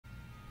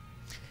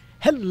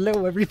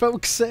Hello, every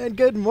folks, and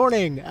good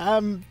morning.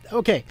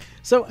 Okay,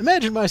 so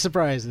imagine my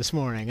surprise this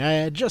morning. I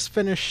had just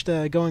finished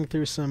going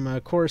through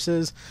some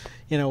courses,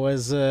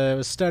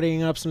 was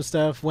studying up some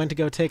stuff, went to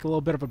go take a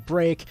little bit of a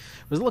break,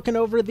 was looking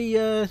over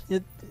the,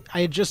 I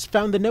had just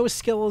found the no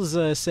skills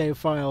save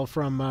file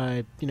from,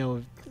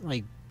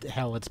 like,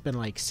 hell, it's been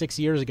like 6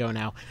 years ago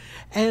now,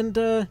 and,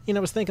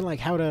 was thinking, like,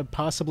 how to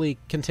possibly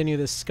continue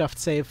this scuffed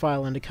save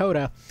file into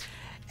Coda,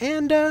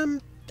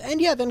 and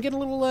yeah, then get a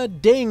little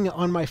ding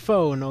on my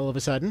phone all of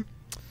a sudden,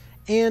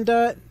 and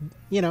a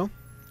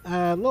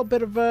little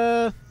bit of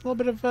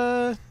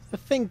a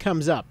thing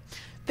comes up.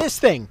 This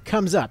thing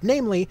comes up,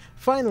 namely,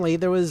 finally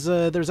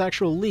there's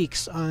actual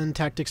leaks on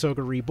Tactics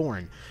Ogre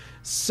Reborn.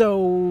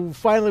 So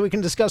finally we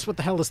can discuss what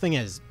the hell this thing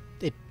is.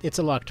 It's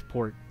a locked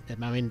port.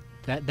 I mean,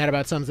 that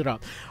about sums it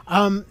up.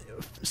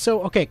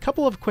 So okay, a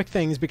couple of quick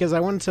things because I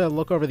wanted to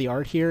look over the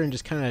art here and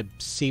just kind of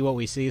see what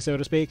we see, so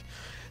to speak.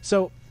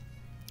 So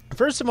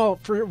first of all,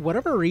 for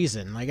whatever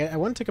reason, like I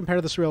wanted to compare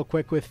this real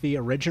quick with the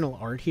original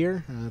art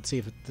here. Let's see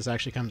if this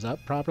actually comes up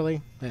properly.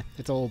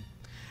 It's a little...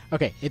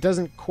 Okay, it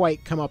doesn't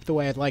quite come up the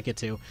way I'd like it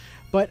to.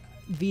 But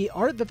the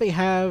art that they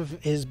have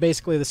is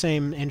basically the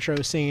same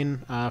intro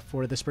scene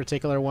for this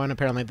particular one.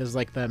 Apparently this is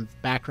like the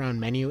background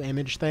menu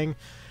image thing.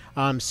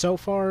 So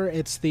far,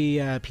 it's the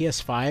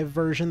PS5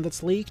 version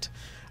that's leaked.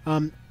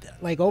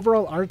 Like,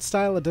 overall art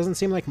style, it doesn't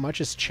seem like much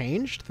has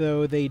changed,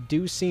 though they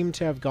do seem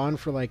to have gone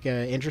for, like,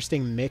 an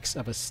interesting mix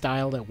of a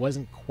style that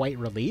wasn't quite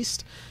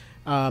released.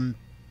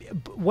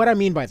 What I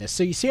mean by this,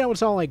 so you see how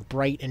it's all, like,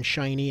 bright and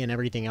shiny and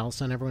everything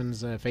else on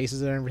everyone's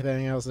faces and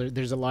everything else?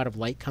 There's a lot of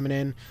light coming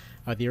in.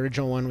 The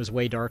original one was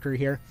way darker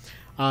here.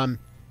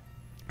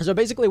 So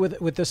basically,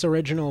 with this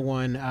original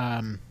one,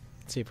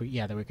 let's see if we...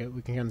 Yeah, there we go.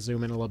 We can kind of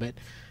zoom in a little bit.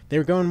 They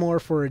were going more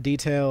for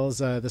details.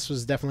 This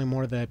was definitely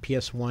more the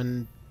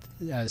PS1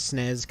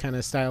 SNES kind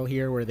of style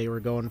here, where they were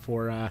going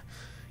for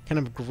kind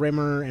of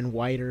grimmer and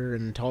wider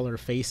and taller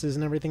faces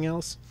and everything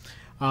else.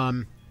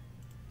 And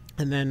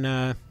then,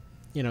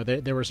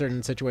 there were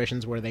certain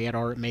situations where they had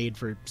art made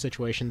for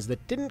situations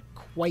that didn't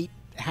quite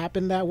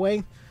happen that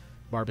way.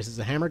 Barbas is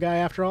a hammer guy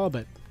after all,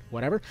 but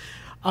whatever.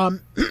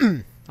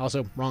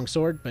 Also, wrong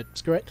sword, but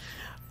screw it.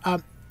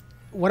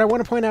 What I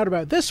want to point out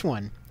about this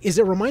one is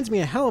it reminds me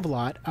a hell of a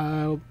lot.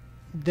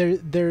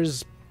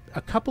 There's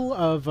a couple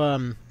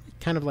of...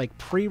 kind of like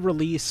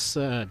pre-release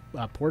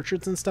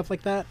portraits and stuff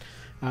like that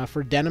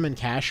for Denim and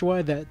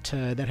Kashua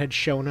that had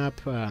shown up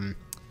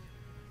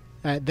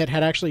that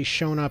had actually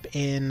shown up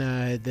in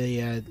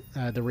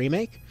the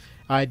remake,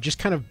 just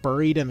kind of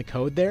buried in the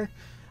code there.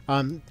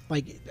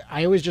 Like,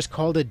 I always just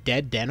called it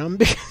Dead Denim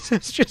because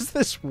it's just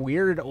this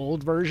weird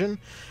old version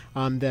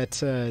that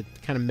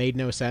kind of made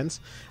no sense.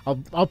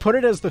 I'll put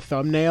it as the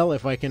thumbnail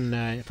if I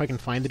can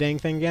find the dang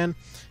thing again,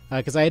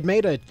 because I had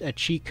made a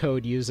cheat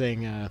code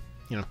using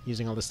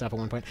using all this stuff at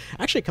one point.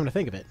 Actually, come to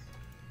think of it,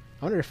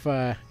 I wonder if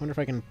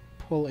I can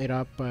pull it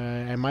up.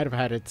 I might have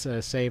had it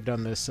saved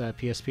on this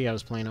PSP I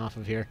was playing off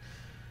of here.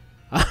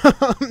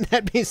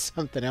 That'd be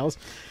something else.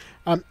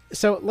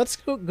 So let's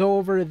go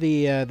over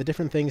the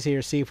different things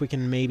here, see if we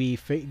can maybe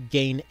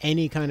gain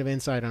any kind of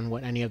insight on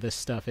what any of this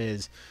stuff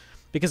is.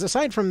 Because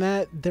aside from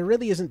that, there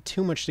really isn't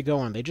too much to go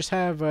on. They just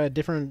have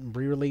different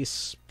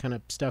re-release kind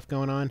of stuff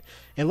going on.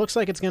 It looks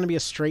like it's going to be a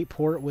straight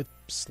port with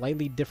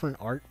slightly different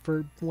art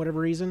for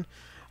whatever reason.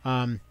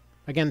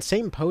 Again,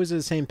 same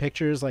poses, same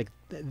pictures. Like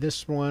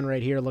this one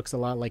right here looks a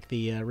lot like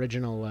the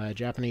original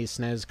Japanese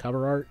SNES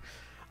cover art.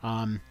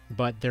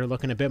 But they're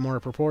looking a bit more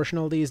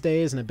proportional these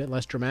days and a bit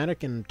less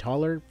dramatic and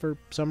taller for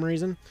some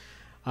reason.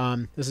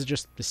 This is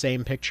just the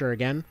same picture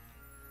again.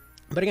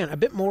 But again, a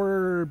bit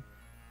more...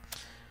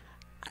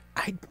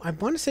 I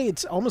want to say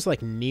it's almost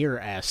like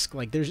Nier-esque.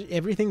 Like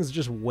everything's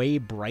just way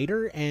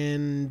brighter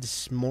and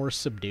more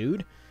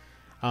subdued.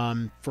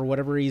 For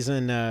whatever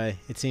reason,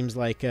 it seems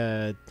like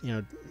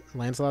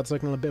Lancelot's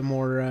looking a little bit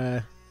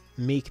more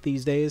meek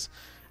these days.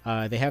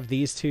 They have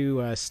these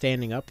two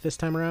standing up this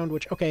time around,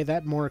 which, okay,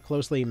 that more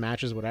closely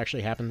matches what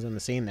actually happens in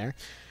the scene there.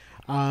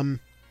 Not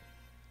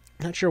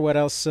sure what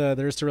else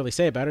there is to really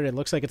say about it. It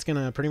looks like it's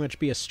going to pretty much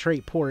be a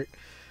straight port.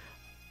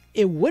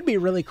 It would be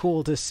really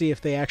cool to see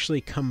if they actually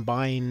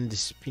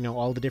combined,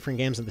 all the different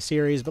games of the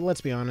series, but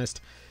let's be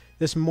honest,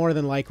 this more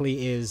than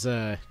likely is,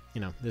 this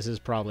is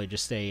probably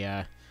just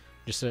a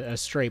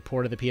straight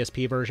port of the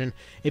PSP version.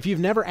 If you've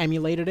never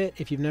emulated it,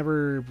 if you've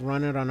never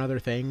run it on other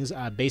things,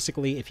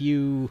 basically, if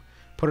you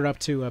put it up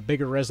to a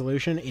bigger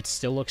resolution, it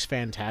still looks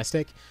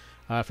fantastic.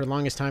 For the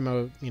longest time,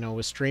 I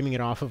was streaming it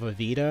off of a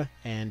Vita,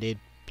 and it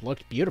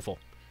looked beautiful.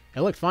 It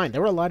looked fine.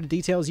 There were a lot of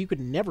details you could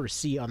never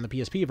see on the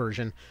PSP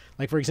version.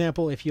 Like, for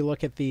example, if you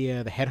look at the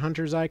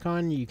Headhunters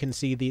icon, you can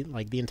see the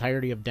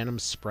entirety of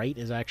Denim's sprite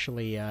is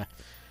actually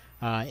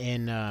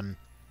within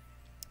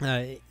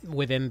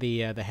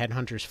the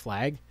Headhunters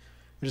flag,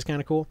 which is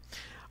kind of cool.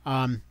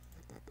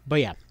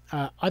 But yeah,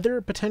 other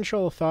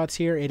potential thoughts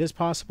here. It is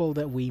possible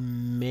that we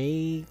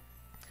may...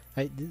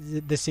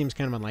 this seems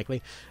kind of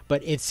unlikely,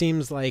 but it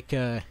seems like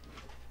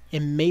it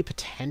may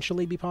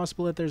potentially be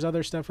possible that there's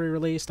other stuff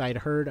re-released. I'd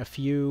heard a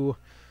few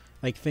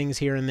like things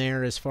here and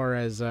there as far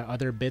as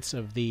other bits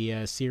of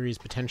the series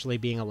potentially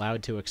being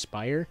allowed to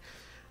expire.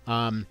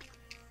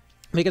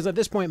 Because at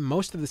this point,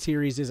 most of the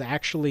series is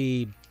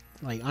actually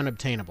like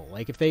unobtainable.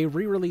 Like if they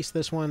re-release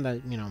this one,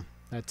 that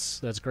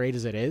that's great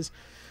as it is.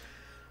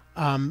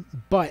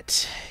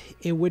 But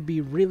it would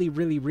be really,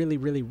 really, really,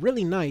 really,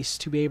 really nice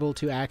to be able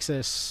to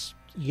access,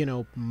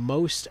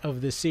 most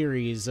of the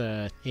series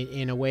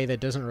in a way that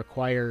doesn't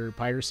require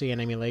piracy and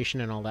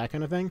emulation and all that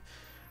kind of thing.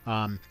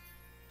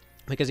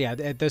 Because, yeah,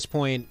 at this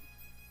point,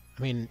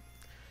 I mean,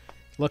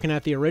 looking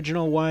at the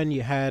original one,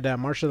 you had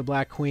March of the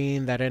Black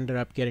Queen that ended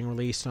up getting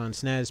released on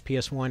SNES,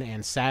 PS1,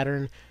 and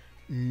Saturn.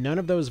 None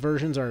of those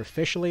versions are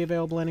officially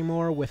available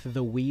anymore, with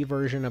the Wii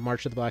version of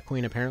March of the Black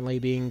Queen apparently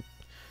being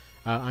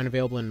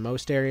unavailable in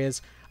most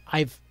areas.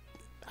 I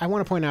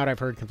want to point out I've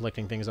heard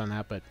conflicting things on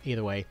that, but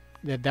either way,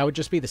 that would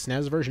just be the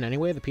SNES version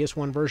anyway. The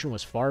PS1 version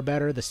was far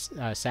better.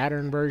 The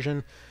Saturn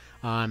version,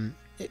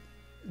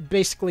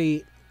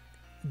 basically,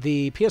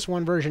 the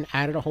PS1 version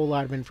added a whole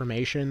lot of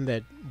information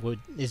that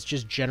is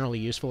just generally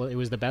useful. It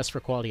was the best for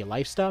quality of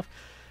life stuff.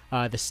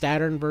 The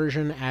Saturn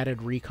version added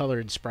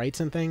recolored sprites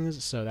and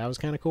things, so that was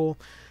kind of cool.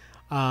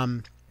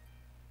 And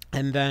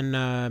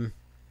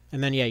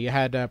then yeah, you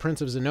had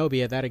Prince of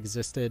Zenobia that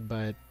existed,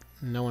 but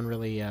no one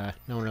really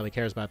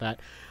cares about that.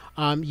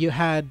 You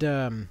had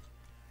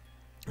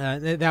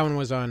that one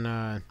was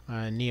on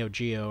Neo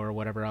Geo or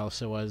whatever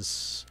else it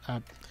was.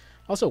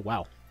 Also,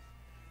 wow,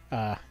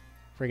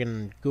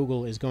 friggin'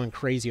 Google is going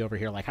crazy over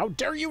here. Like, how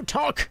dare you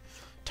talk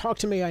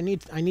to me? I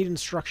need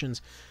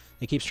instructions.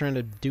 It keeps trying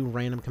to do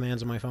random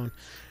commands on my phone.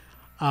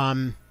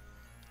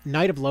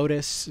 Night of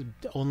Lotus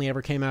only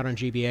ever came out on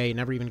GBA. It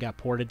never even got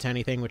ported to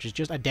anything, which is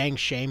just a dang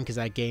shame because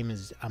that game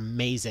is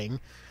amazing.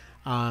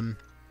 We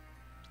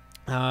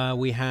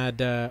had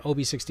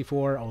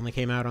OB64, only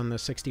came out on the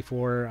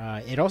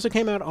 64. It also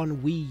came out on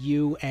Wii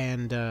U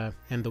and the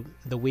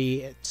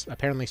Wii. It's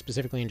apparently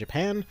specifically in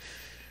Japan.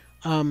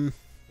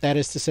 That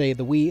is to say,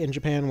 the Wii in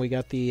Japan, we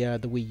got the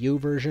Wii U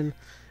version.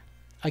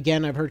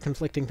 Again, I've heard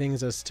conflicting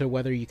things as to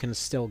whether you can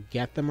still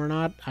get them or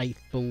not. I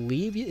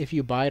believe if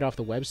you buy it off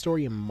the web store,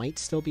 you might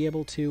still be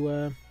able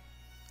to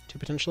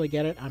potentially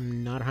get it.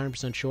 I'm not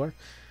 100% sure.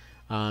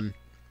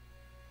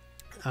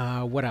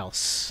 What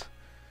else?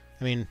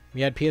 I mean,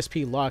 we had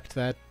PSP Locked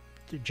that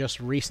just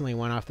recently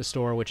went off the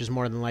store, which is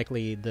more than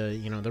likely the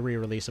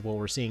re-release of what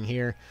we're seeing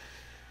here.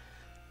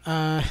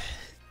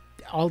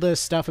 All the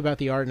stuff about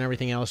the art and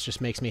everything else just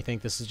makes me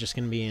think this is just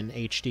going to be an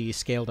HD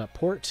scaled-up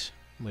port,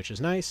 which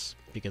is nice,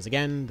 because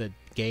again, the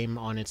game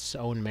on its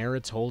own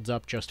merits holds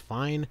up just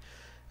fine.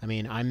 I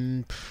mean,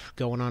 I'm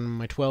going on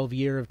my 12th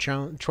year of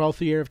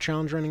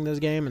challenge running this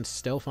game and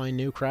still find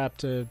new crap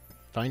to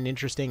find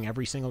interesting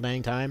every single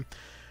dang time.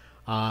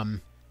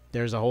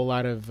 There's a whole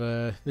lot of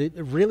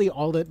really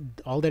all that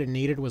it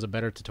needed was a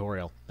better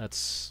tutorial.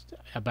 That's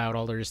about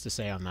all there is to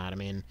say on that. I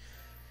mean,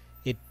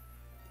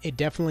 it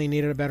definitely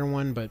needed a better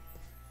one, but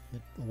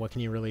what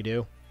can you really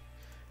do?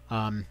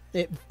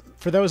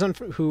 For those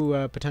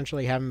who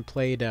potentially haven't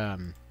played,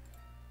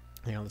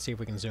 let's see if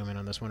we can zoom in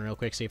on this one real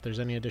quick, see if there's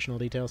any additional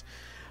details.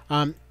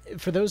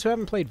 For those who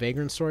haven't played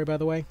Vagrant Story, by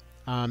the way,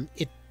 a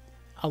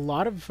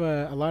lot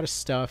of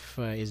stuff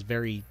is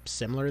very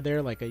similar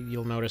there. Like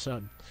you'll notice,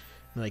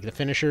 like the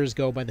finishers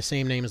go by the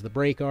same name as the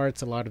break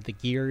arts. A lot of the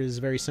gear is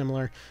very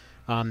similar.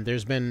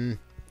 There's been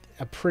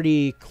a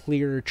pretty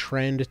clear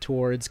trend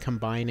towards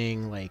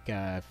combining like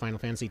Final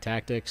Fantasy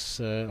Tactics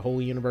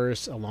whole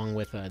universe along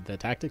with the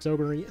Tactics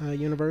Ogre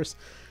universe.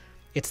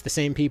 It's the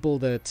same people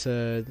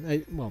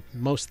that,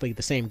 mostly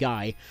the same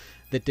guy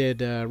that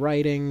did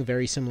writing,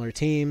 very similar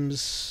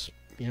teams,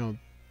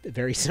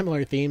 very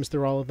similar themes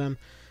through all of them.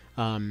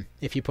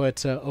 If you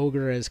put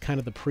Ogre as kind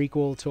of the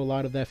prequel to a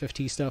lot of the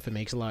FFT stuff, it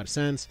makes a lot of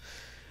sense.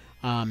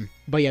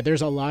 But yeah,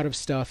 there's a lot of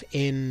stuff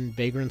in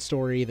Vagrant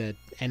Story that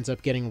ends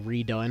up getting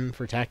redone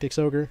for Tactics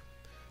Ogre.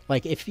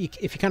 Like, if you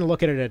kind of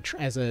look at it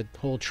as a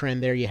whole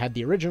trend there, you had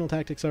the original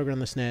Tactics Ogre on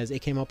the SNES. It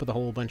came up with a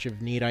whole bunch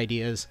of neat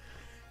ideas.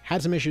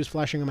 Had some issues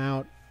fleshing them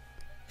out.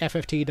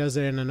 FFT does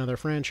it in another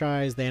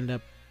franchise. They end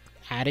up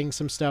adding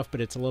some stuff, but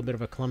it's a little bit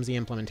of a clumsy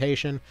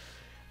implementation.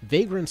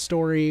 Vagrant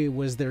Story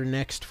was their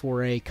next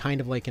foray,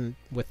 kind of like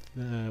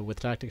with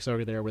Tactics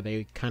Ogre there, where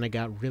they kind of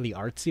got really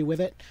artsy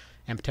with it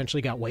and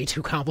potentially got way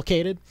too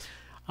complicated.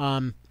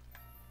 And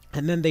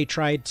then they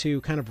tried to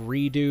kind of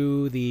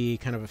redo the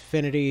kind of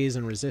affinities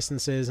and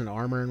resistances and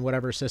armor and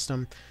whatever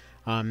system,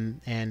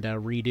 and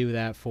redo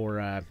that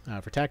for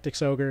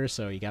Tactics Ogre.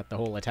 So you got the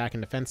whole attack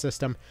and defense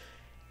system.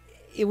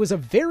 It was a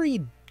very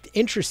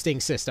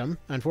interesting system.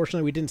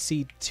 Unfortunately, we didn't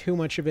see too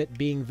much of it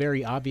being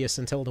very obvious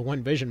until the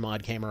One Vision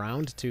mod came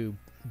around to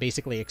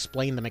basically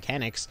explain the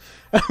mechanics.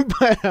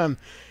 But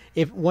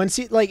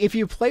if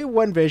you play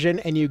One Vision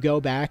and you go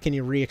back and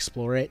you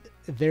re-explore it,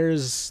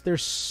 there's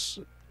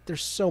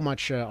so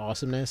much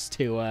awesomeness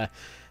to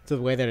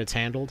the way that it's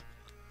handled.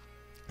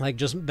 Like,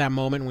 just that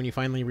moment when you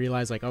finally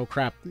realize, like, oh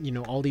crap, you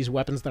know, all these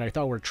weapons that I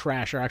thought were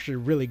trash are actually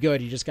really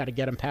good. You just got to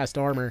get them past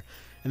armor.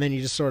 And then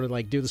you just sort of,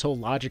 like, do this whole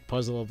logic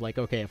puzzle of, like,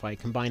 okay, if I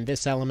combine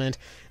this element,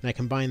 and I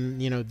combine,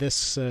 you know,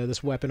 this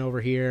weapon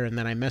over here, and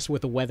then I mess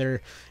with the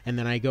weather, and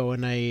then I go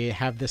and I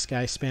have this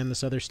guy spam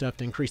this other stuff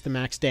to increase the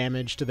max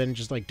damage, to then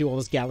just, like, do all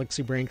this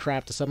galaxy brain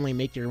crap to suddenly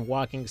make your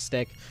walking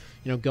stick,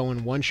 you know, go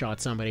and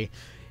one-shot somebody.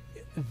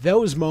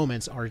 Those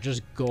moments are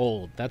just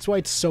gold. That's why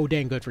it's so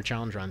dang good for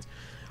challenge runs.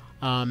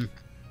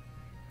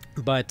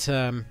 But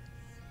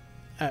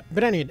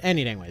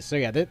anyways, so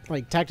yeah,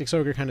 like, Tactics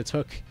Ogre kind of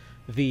took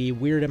the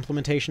weird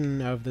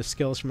implementation of the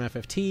skills from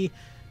FFT,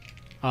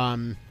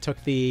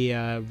 took the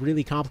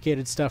really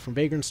complicated stuff from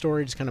Vagrant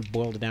Story, just kind of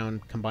boiled it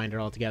down, combined it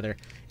all together.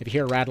 If you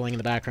hear rattling in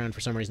the background, for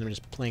some reason, I'm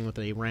just playing with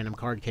a random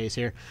card case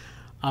here.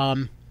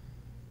 And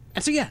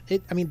so yeah,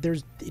 I mean,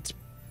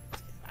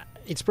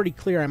 it's pretty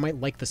clear I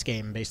might like this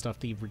game based off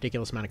the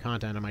ridiculous amount of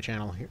content on my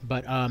channel here.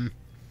 But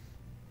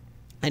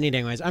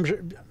anyways, I'm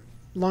sure.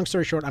 Long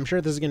story short, I'm sure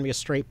this is going to be a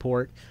straight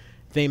port.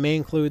 They may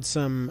include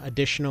some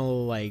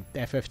additional, like,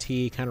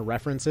 FFT kind of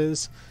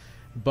references,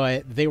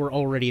 but they were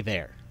already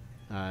there.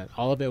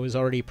 All of it was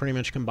already pretty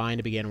much combined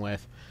to begin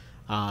with.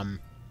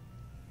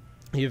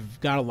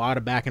 You've got a lot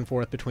of back and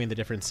forth between the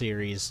different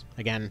series.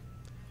 Again,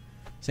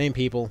 same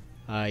people.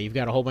 You've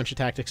got a whole bunch of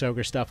Tactics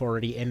Ogre stuff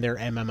already in their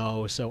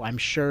MMO, so I'm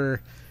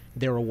sure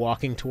they were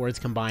walking towards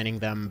combining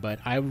them, but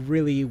I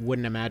really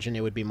wouldn't imagine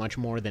it would be much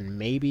more than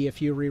maybe a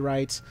few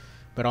rewrites,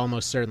 but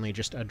almost certainly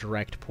just a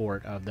direct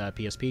port of the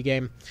PSP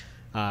game.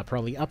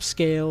 Probably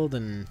upscaled,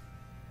 and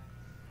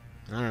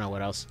I don't know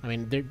what else. I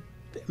mean,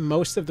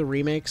 most of the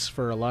remakes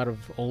for a lot of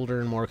older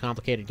and more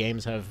complicated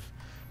games have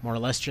more or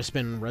less just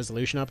been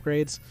resolution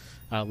upgrades.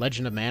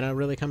 Legend of Mana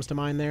really comes to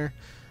mind there,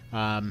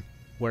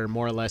 where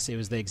more or less it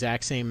was the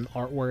exact same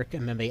artwork,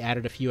 and then they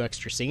added a few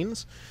extra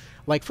scenes.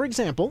 Like, for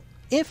example,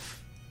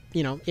 if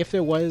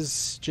there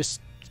was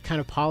just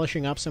kind of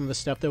polishing up some of the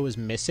stuff that was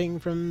missing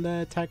from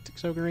the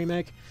Tactics Ogre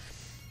remake,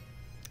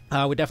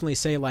 I would definitely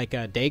say, like,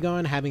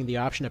 Dagon having the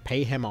option to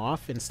pay him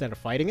off instead of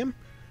fighting him.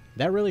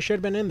 That really should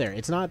have been in there.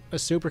 It's not a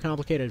super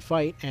complicated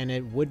fight, and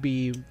it would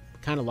be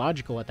kind of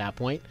logical at that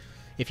point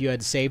if you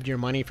had saved your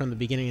money from the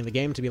beginning of the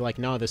game to be like,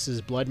 no, this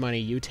is blood money,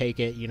 you take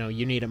it, you know,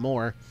 you need it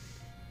more.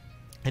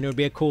 And it would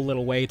be a cool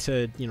little way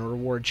to, you know,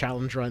 reward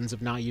challenge runs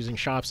of not using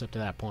shops up to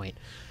that point.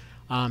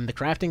 The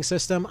crafting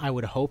system, I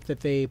would hope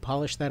that they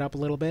polish that up a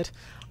little bit.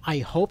 I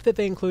hope that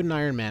they include an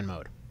Iron Man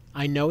mode.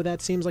 I know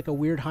that seems like a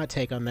weird hot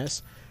take on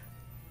this,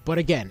 but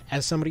again,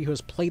 as somebody who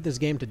has played this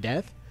game to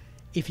death,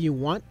 if you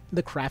want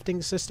the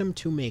crafting system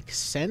to make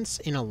sense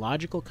in a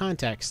logical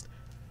context,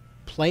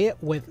 play it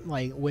with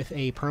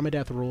a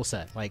permadeath rule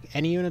set. Like,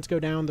 any units go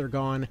down, they're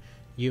gone.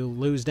 You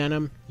lose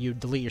denim, you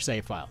delete your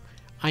save file.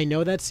 I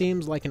know that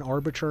seems like an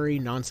arbitrary,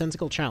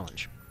 nonsensical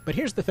challenge, but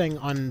here's the thing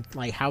on,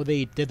 like, how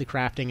they did the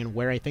crafting and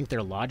where I think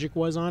their logic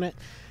was on it.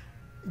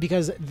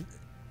 Because,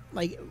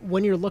 like,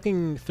 when you're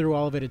looking through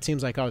all of it, it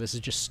seems like, oh, this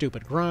is just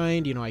stupid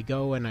grind. You know, I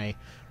go and I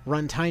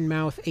run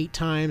Tynmouth 8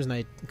 times, and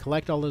I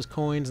collect all those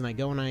coins, and I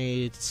go and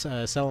I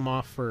sell them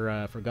off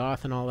for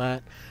Goth and all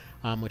that,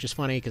 which is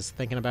funny, because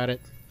thinking about it,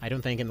 I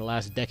don't think in the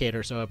last decade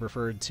or so I've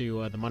referred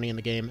to the money in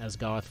the game as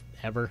Goth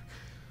ever.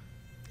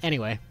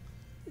 Anyway,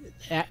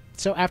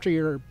 so after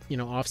you're, you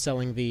know, off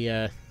selling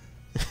the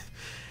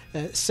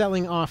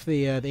selling off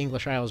the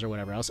English Isles or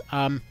whatever else,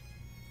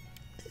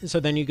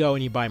 so then you go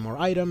and you buy more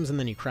items, and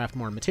then you craft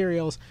more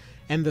materials.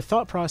 And the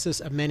thought process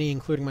of many,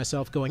 including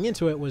myself, going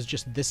into it was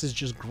just, this is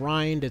just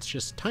grind, it's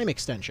just time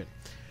extension.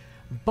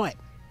 But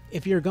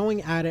if you're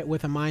going at it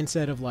with a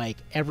mindset of, like,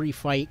 every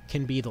fight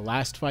can be the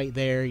last fight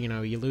there, you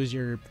know, you lose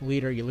your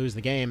leader, you lose the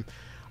game,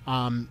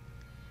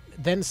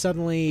 then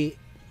suddenly,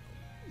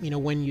 you know,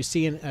 when you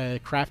see a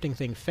crafting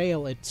thing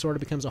fail, it sort of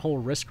becomes a whole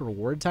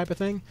risk-reward type of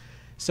thing.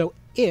 So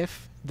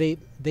if they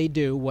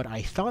do what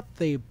I thought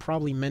they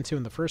probably meant to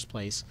in the first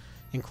place,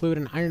 include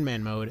an Iron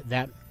Man mode,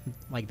 that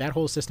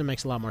whole system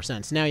makes a lot more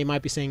sense. Now, you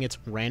might be saying it's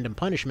random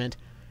punishment,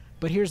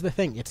 but here's the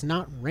thing, it's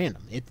not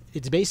random.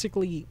 It's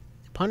basically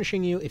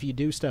punishing you if you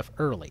do stuff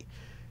early.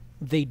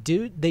 They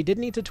did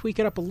need to tweak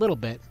it up a little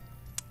bit,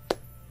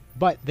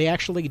 but they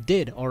actually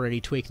did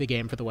already tweak the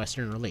game for the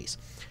Western release.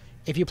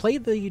 If you play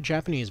the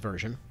Japanese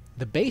version,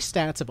 the base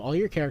stats of all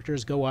your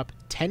characters go up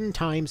 10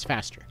 times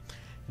faster.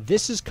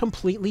 This is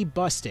completely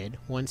busted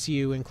once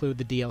you include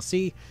the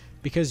DLC,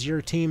 because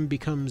your team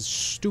becomes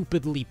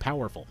stupidly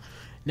powerful.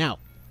 Now,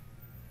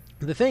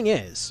 the thing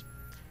is,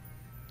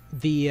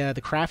 the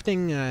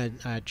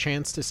crafting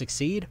chance to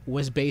succeed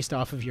was based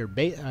off of your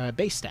base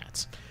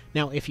stats.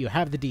 Now, if you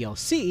have the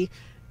DLC,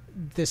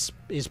 this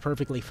is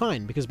perfectly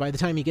fine, because by the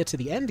time you get to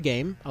the end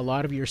game, a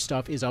lot of your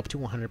stuff is up to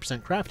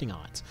 100% crafting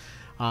odds.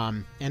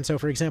 And so,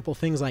 for example,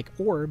 things like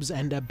orbs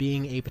end up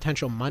being a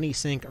potential money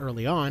sink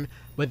early on,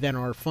 but then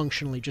are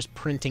functionally just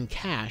printing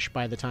cash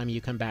by the time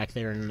you come back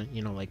there and,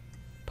 you know, like,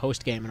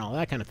 post-game and all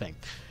that kind of thing.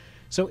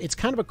 So it's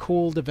kind of a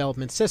cool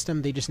development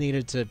system. They just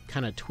needed to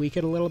kind of tweak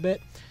it a little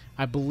bit.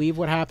 I believe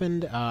what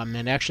happened,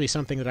 and actually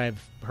something that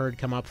I've heard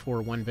come up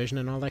for One Vision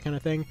and all that kind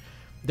of thing,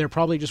 there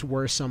probably just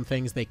were some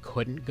things they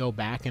couldn't go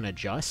back and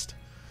adjust.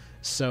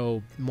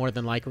 So more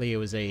than likely it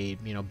was a,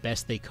 you know,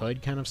 best they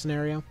could kind of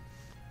scenario.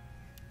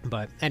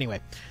 But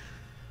anyway,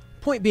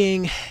 point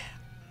being,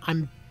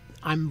 I'm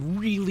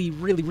really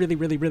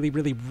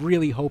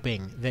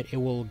hoping that it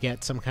will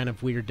get some kind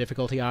of weird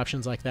difficulty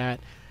options like that.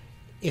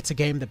 It's a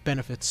game that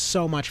benefits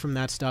so much from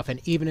that stuff,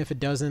 and even if it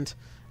doesn't,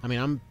 I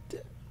mean,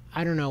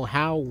 I don't know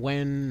how,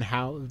 when,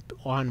 how,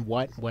 on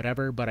what,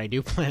 whatever, but I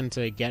do plan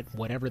to get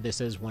whatever this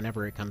is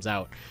whenever it comes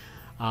out.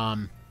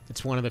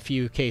 It's one of the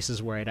few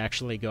cases where I'd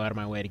actually go out of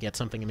my way to get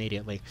something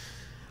immediately.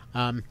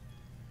 But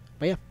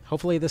yeah,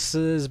 hopefully this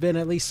has been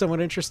at least somewhat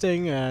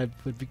interesting.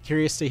 Would be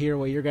curious to hear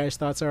what your guys'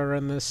 thoughts are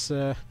on this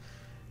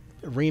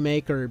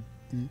remake, or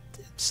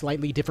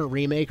slightly different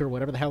remake, or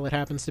whatever the hell it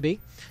happens to be.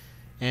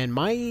 And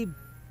my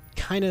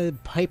kind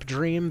of pipe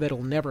dream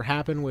that'll never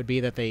happen would be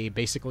that they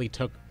basically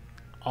took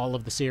all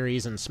of the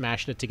series and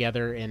smashed it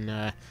together in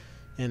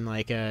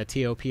like a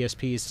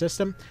TOPSP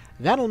system.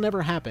 That'll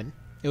never happen.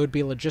 It would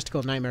be a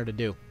logistical nightmare to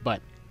do, but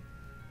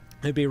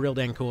it'd be real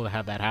dang cool to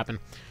have that happen.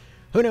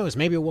 Who knows,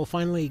 maybe we'll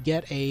finally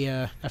get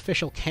a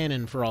official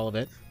canon for all of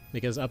it,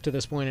 because up to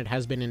this point it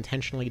has been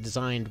intentionally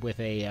designed with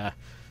a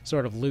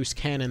sort of loose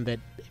canon that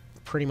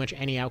pretty much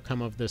any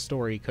outcome of the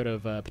story could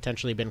have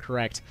potentially been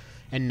correct,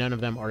 and none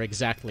of them are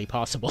exactly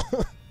possible.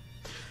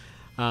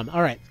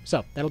 Alright,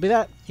 so that'll be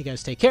that. You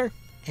guys take care,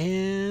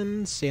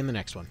 and see you in the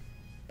next one.